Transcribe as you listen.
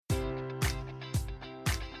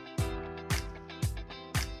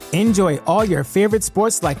Enjoy all your favorite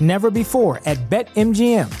sports like never before at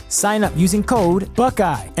BetMGM. Sign up using code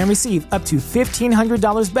Buckeye and receive up to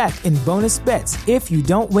 $1,500 back in bonus bets if you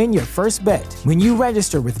don't win your first bet. When you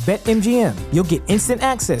register with BetMGM, you'll get instant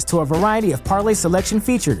access to a variety of parlay selection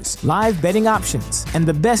features, live betting options, and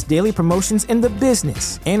the best daily promotions in the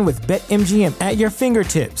business. And with BetMGM at your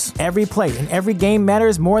fingertips, every play and every game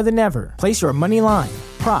matters more than ever. Place your money line,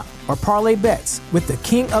 prop, or parlay bets with the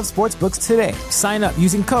king of sportsbooks today. Sign up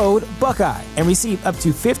using code Buckeye and receive up to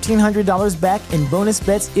 $1,500 back in bonus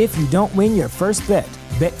bets if you don't win your first bet.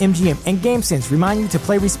 BetMGM and GameSense remind you to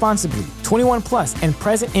play responsibly. 21 plus and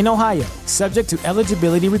present in Ohio, subject to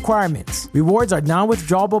eligibility requirements. Rewards are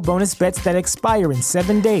non-withdrawable bonus bets that expire in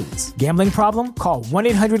 7 days. Gambling problem? Call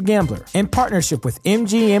 1-800-GAMBLER. In partnership with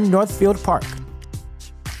MGM Northfield Park.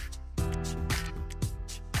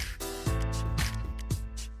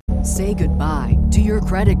 Say goodbye to your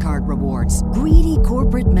credit card rewards. Greedy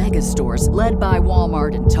corporate mega stores, led by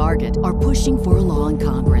Walmart and Target, are pushing for a law in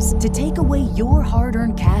Congress to take away your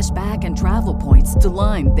hard-earned cash back and travel points to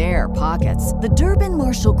line their pockets. The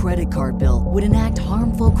Durbin-Marshall credit card bill would enact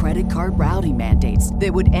harmful credit card routing mandates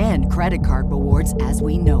that would end credit card rewards as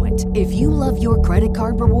we know it. If you love your credit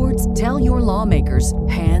card rewards, tell your lawmakers,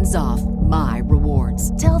 hands off my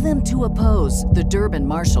rewards. Tell them to oppose the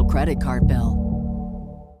Durbin-Marshall credit card bill.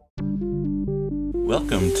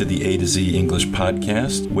 Welcome to the A to Z English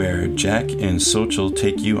podcast, where Jack and Sochel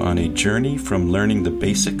take you on a journey from learning the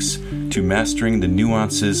basics to mastering the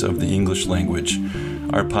nuances of the English language.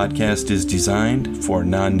 Our podcast is designed for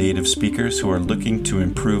non-native speakers who are looking to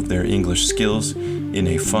improve their English skills in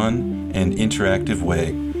a fun and interactive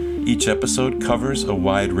way. Each episode covers a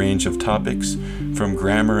wide range of topics, from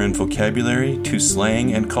grammar and vocabulary to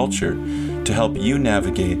slang and culture, to help you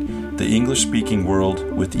navigate the English-speaking world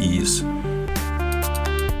with ease.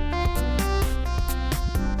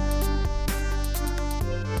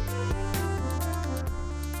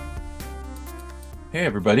 Hey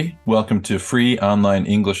everybody, welcome to Free Online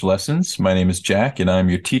English Lessons. My name is Jack and I'm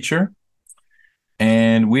your teacher.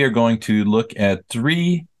 And we are going to look at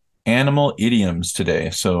 3 animal idioms today.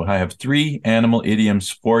 So I have 3 animal idioms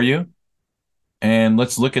for you. And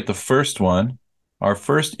let's look at the first one. Our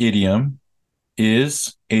first idiom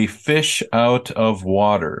is a fish out of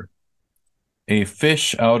water. A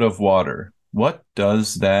fish out of water. What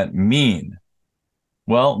does that mean?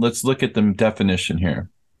 Well, let's look at the definition here.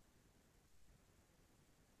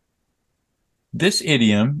 This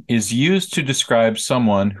idiom is used to describe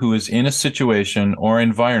someone who is in a situation or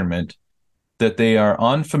environment that they are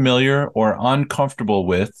unfamiliar or uncomfortable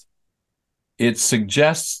with. It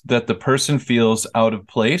suggests that the person feels out of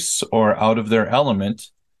place or out of their element,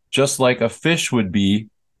 just like a fish would be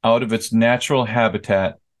out of its natural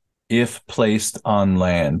habitat if placed on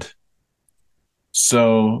land.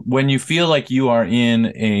 So when you feel like you are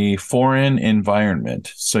in a foreign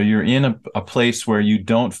environment, so you're in a place where you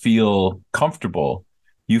don't feel comfortable,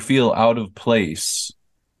 you feel out of place,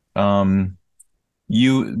 we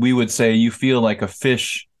would say you feel like a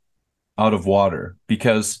fish out of water.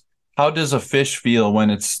 Because how does a fish feel when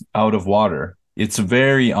it's out of water? It's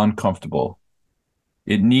very uncomfortable.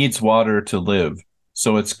 It needs water to live,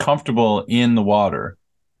 so it's comfortable in the water.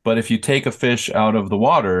 But if you take a fish out of the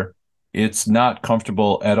water, it's not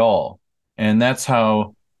comfortable at all. And that's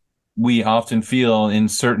how we often feel in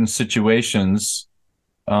certain situations.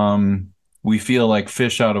 We feel like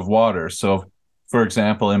fish out of water. So, for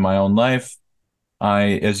example, in my own life,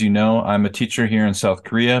 as you know, I'm a teacher here in South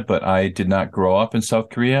Korea, but I did not grow up in South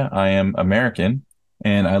Korea. I am American,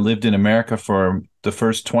 and I lived in America for the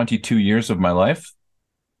first 22 years of my life.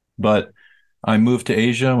 But I moved to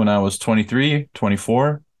Asia when I was 23,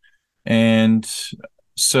 24. And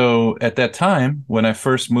so at that time, when I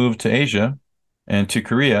first moved to Asia and to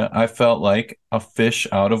Korea, I felt like a fish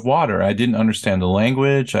out of water. I didn't understand the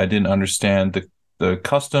language. I didn't understand the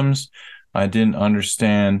customs. I didn't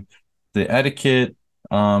understand the etiquette.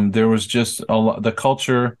 There was just a lot, the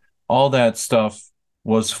culture, all that stuff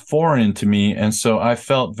was foreign to me. And so I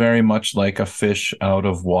felt very much like a fish out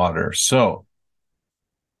of water. So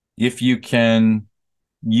if you can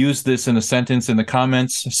use this in a sentence in the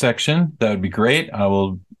comments section, that would be great. I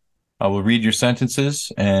will read your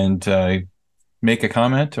sentences and make a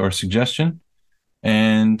comment or suggestion.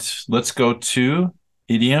 And let's go to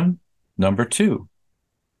idiom number 2.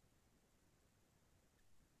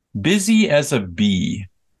 Busy as a bee.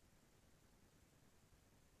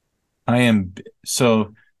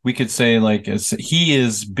 So we could say like, he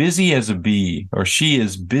is busy as a bee, or she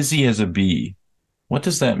is busy as a bee. What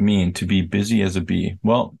does that mean, to be busy as a bee?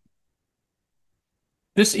 Well,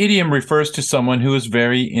 this idiom refers to someone who is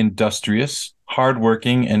very industrious,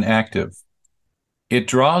 hardworking, and active. It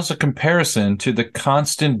draws a comparison to the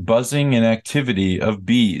constant buzzing and activity of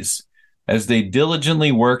bees as they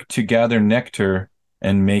diligently work to gather nectar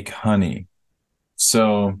and make honey.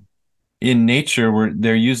 So in nature,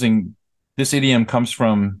 they're using this idiom comes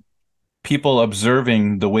from people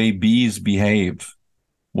observing the way bees behave.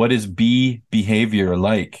 What is bee behavior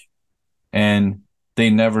like? And they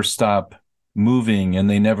never stop moving, and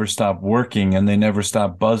they never stop working, and they never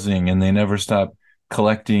stop buzzing, and they never stop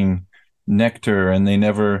collecting nectar, and they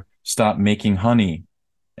never stop making honey.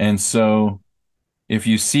 And so if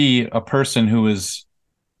you see a person who is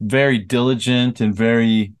very diligent and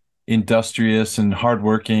very industrious and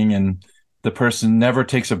hardworking, and the person never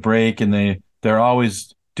takes a break, and they're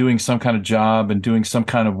always doing some kind of job and doing some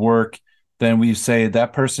kind of work, then we say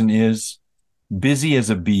that person is busy as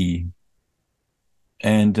a bee.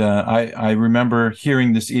 And I remember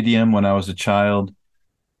hearing this idiom when I was a child.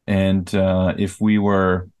 And if we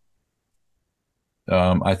were,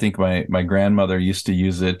 I think my grandmother used to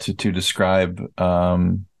use it to describe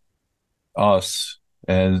us.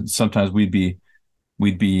 And sometimes we'd be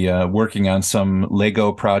working on some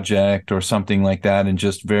Lego project or something like that, and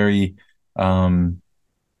just very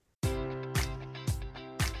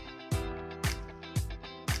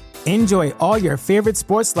Enjoy all your favorite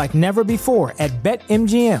sports like never before at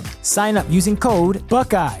BetMGM. Sign up using code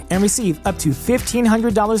Buckeye and receive up to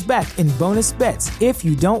 $1,500 back in bonus bets if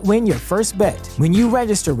you don't win your first bet. When you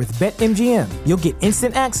register with BetMGM, you'll get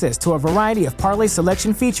instant access to a variety of parlay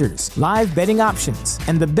selection features, live betting options,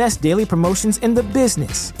 and the best daily promotions in the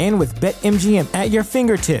business. And with BetMGM at your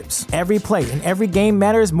fingertips, every play and every game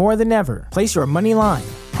matters more than ever. Place your money line,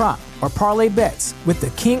 prop, or parlay bets with the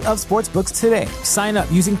king of sportsbooks today. Sign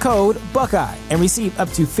up using code Buckeye and receive up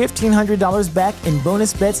to $1,500 back in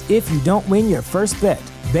bonus bets if you don't win your first bet.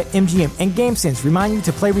 BetMGM and GameSense remind you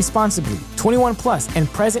to play responsibly. 21 plus and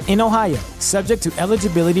present in Ohio, subject to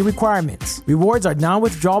eligibility requirements. Rewards are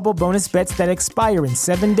non-withdrawable bonus bets that expire in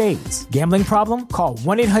 7 days. Gambling problem? Call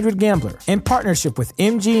 1-800-GAMBLER in partnership with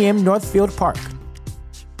MGM Northfield Park.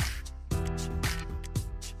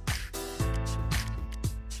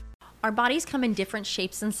 Our bodies come in different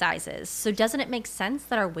shapes and sizes, so doesn't it make sense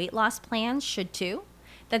that our weight loss plans should too?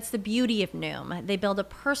 That's the beauty of Noom. They build a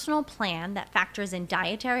personal plan that factors in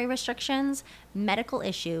dietary restrictions, medical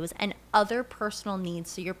issues, and other personal needs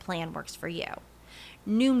so your plan works for you.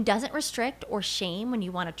 Noom doesn't restrict or shame when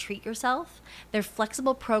you want to treat yourself. Their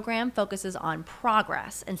flexible program focuses on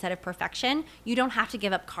progress instead of perfection. You don't have to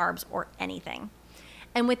give up carbs or anything.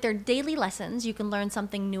 And with their daily lessons, you can learn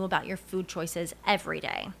something new about your food choices every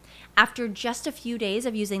day. After just a few days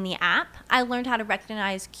of using the app, I learned how to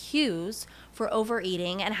recognize cues for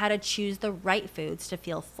overeating and how to choose the right foods to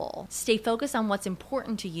feel full. Stay focused on what's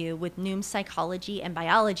important to you with Noom's psychology and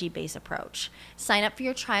biology-based approach. Sign up for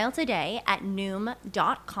your trial today at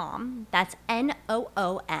Noom.com. That's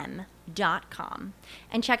Noom.com.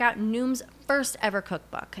 And check out Noom's first ever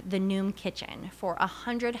cookbook, The Noom Kitchen, for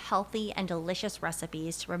 100 healthy and delicious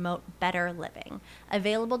recipes to promote better living.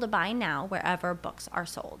 Available to buy now wherever books are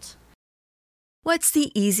sold. What's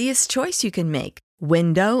the easiest choice you can make?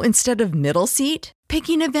 Window instead of middle seat?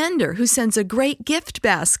 Picking a vendor who sends a great gift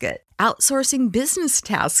basket? Outsourcing business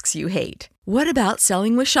tasks you hate? What about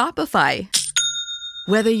selling with Shopify?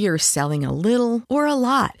 Whether you're selling a little or a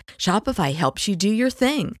lot, Shopify helps you do your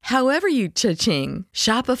thing, however you cha-ching.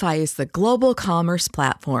 Shopify is the global commerce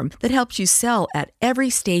platform that helps you sell at every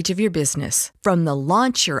stage of your business. From the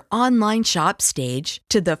launch your online shop stage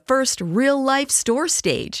to the first real-life store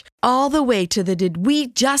stage, all the way to the did we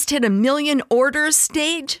just hit 1 million orders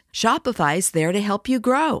stage. Shopify's there to help you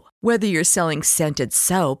grow. Whether you're selling scented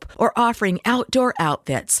soap or offering outdoor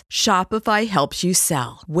outfits, Shopify helps you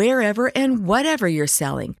sell. Wherever and whatever you're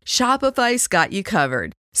selling, Shopify's got you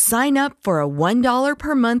covered. Sign up for a $1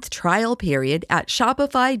 per month trial period at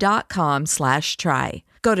shopify.com/try.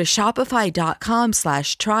 Go to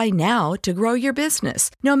shopify.com/try now to grow your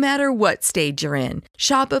business, no matter what stage you're in.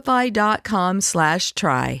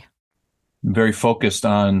 Shopify.com/try. Very focused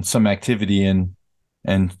on some activity, and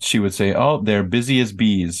she would say, oh, they're busy as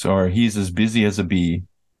bees, or he's as busy as a bee,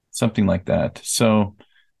 something like that. So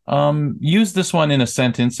use this one in a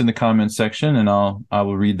sentence in the comment section, and I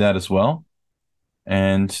will read that as well.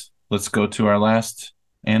 And let's go to our last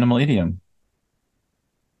animal idiom.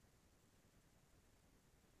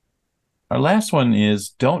 Our last one is,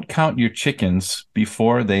 don't count your chickens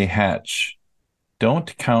before they hatch.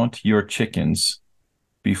 Don't count your chickens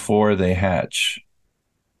before they hatch.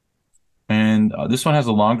 And this one has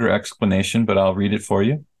a longer explanation, but I'll read it for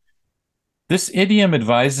you. This idiom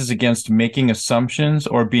advises against making assumptions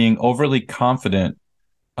or being overly confident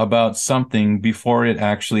about something before it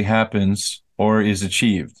actually happens or is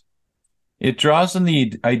achieved. It draws on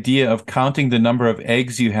the idea of counting the number of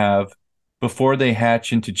eggs you have before they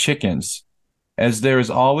hatch into chickens, as there is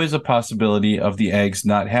always a possibility of the eggs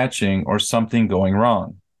not hatching or something going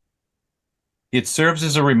wrong. It serves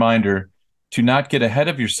as a reminder to not get ahead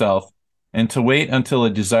of yourself and to wait until a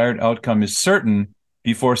desired outcome is certain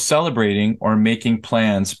before celebrating or making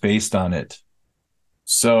plans based on it.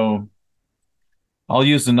 So I'll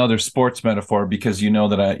use another sports metaphor because you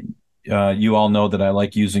all know that I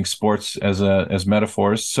like using sports as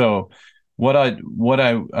metaphors. So what I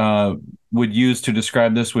would use to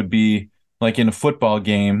describe this would be like in a football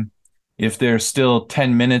game, if there's still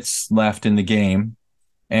 10 minutes left in the game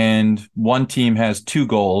and one team has 2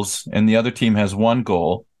 goals and the other team has 1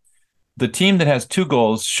 goal, the team that has 2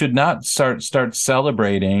 goals should not start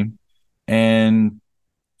celebrating and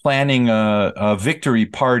planning a victory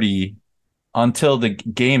party until the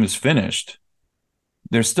game is finished.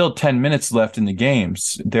 There's still 10 minutes left in the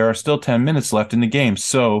games. There are still 10 minutes left in the game.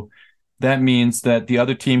 So that means that the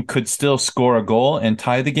other team could still score a goal and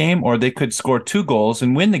tie the game, or they could score 2 goals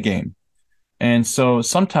and win the game. And so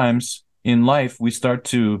sometimes in life, we start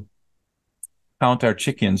to count our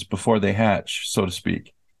chickens before they hatch, so to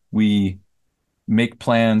speak. We make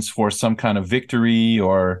plans for some kind of victory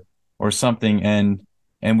or something, and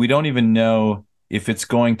we don't even know if it's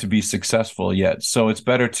going to be successful yet. So it's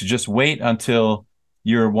better to just wait until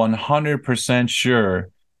you're 100% sure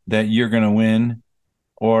that you're going to win,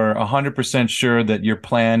 or 100% sure that your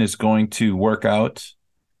plan is going to work out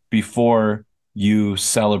before you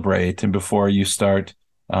celebrate and before you start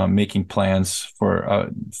making plans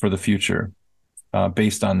for the future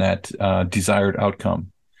based on that desired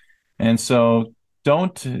outcome. And so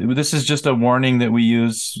this is just a warning that we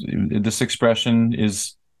use. This expression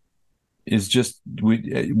is just,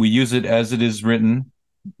 we use it as it is written.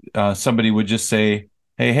 Somebody would just say,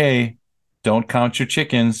 hey, don't count your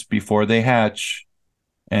chickens before they hatch.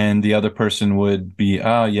 And the other person would be,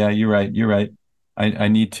 yeah, you're right. I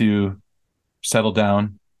need to settle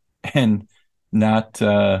down and not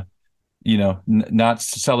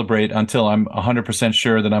celebrate until I'm 100%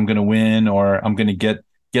 sure that I'm going to win or I'm going to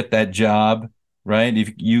get that job, right?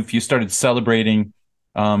 If you started celebrating,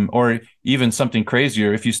 or even something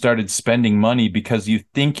crazier, if you started spending money because you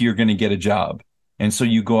think you're going to get a job, and so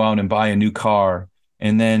you go out and buy a new car,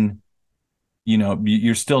 and then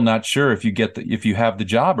you're still not sure if you have the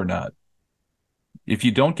job or not. If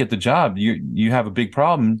you don't get the job, you have a big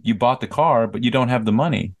problem. You bought the car, but you don't have the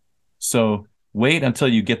money. So wait until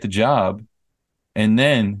you get the job, and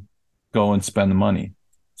then go and spend the money.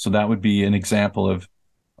 So that would be an example of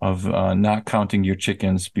not counting your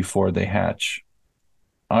chickens before they hatch.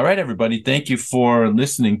 All right, everybody. Thank you for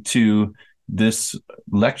listening to this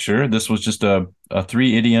lecture. This was just a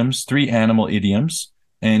 3 animal idioms.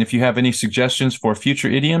 And if you have any suggestions for future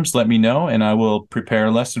idioms, let me know, and I will prepare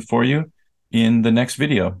a lesson for you in the next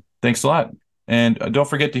video. Thanks a lot. And don't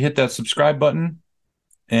forget to hit that subscribe button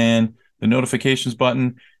and the notifications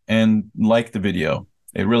button and like the video.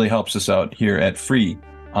 It really helps us out here at Free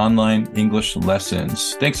Online English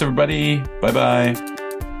Lessons. Thanks, everybody. Bye-bye.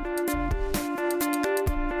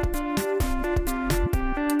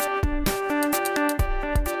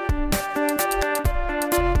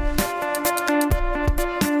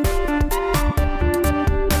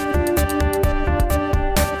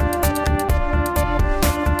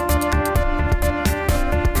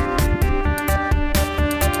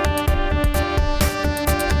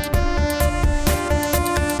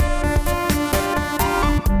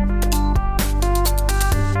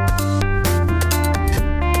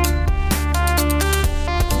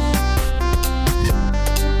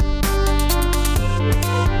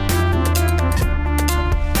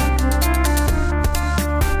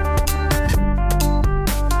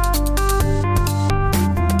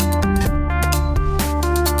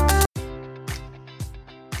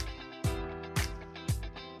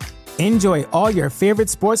 Enjoy all your favorite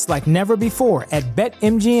sports like never before at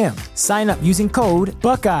BetMGM. Sign up using code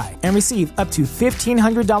Buckeye and receive up to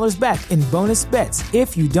 $1,500 back in bonus bets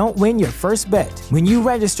if you don't win your first bet. When you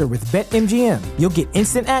register with BetMGM, you'll get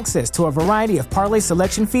instant access to a variety of parlay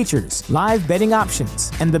selection features, live betting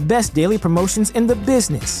options, and the best daily promotions in the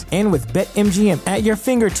business. And with BetMGM at your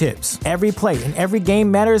fingertips, every play and every game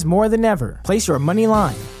matters more than ever. Place your money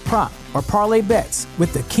line, prop, or parlay bets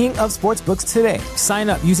with the king of sportsbooks today. Sign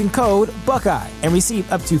up using code Buckeye and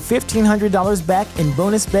receive up to $1,500 back in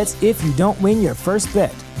bonus bets if you don't win your first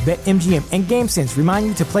bet. BetMGM and GameSense remind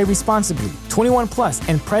you to play responsibly. 21 plus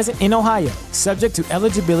and present in Ohio, subject to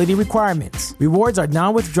eligibility requirements. Rewards are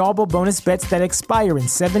non-withdrawable bonus bets that expire in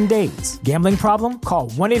 7 days. Gambling problem? Call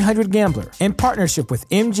 1-800-GAMBLER. In partnership with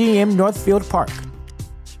MGM Northfield Park.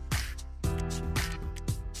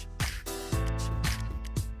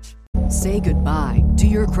 Say goodbye to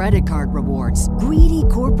your credit card rewards. Greedy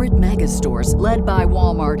corporate mega stores, led by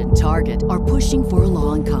Walmart and Target, are pushing for a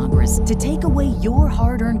law in Congress to take away your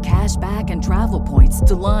hard-earned cash back and travel points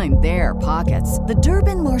to line their pockets. The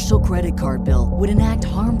Durbin-Marshall credit card bill would enact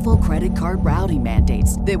harmful credit card routing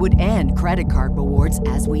mandates that would end credit card rewards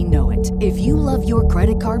as we know it. If you love your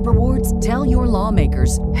credit card rewards, tell your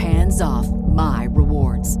lawmakers, hands off my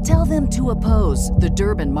rewards. Tell them to oppose the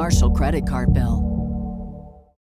Durbin-Marshall credit card bill.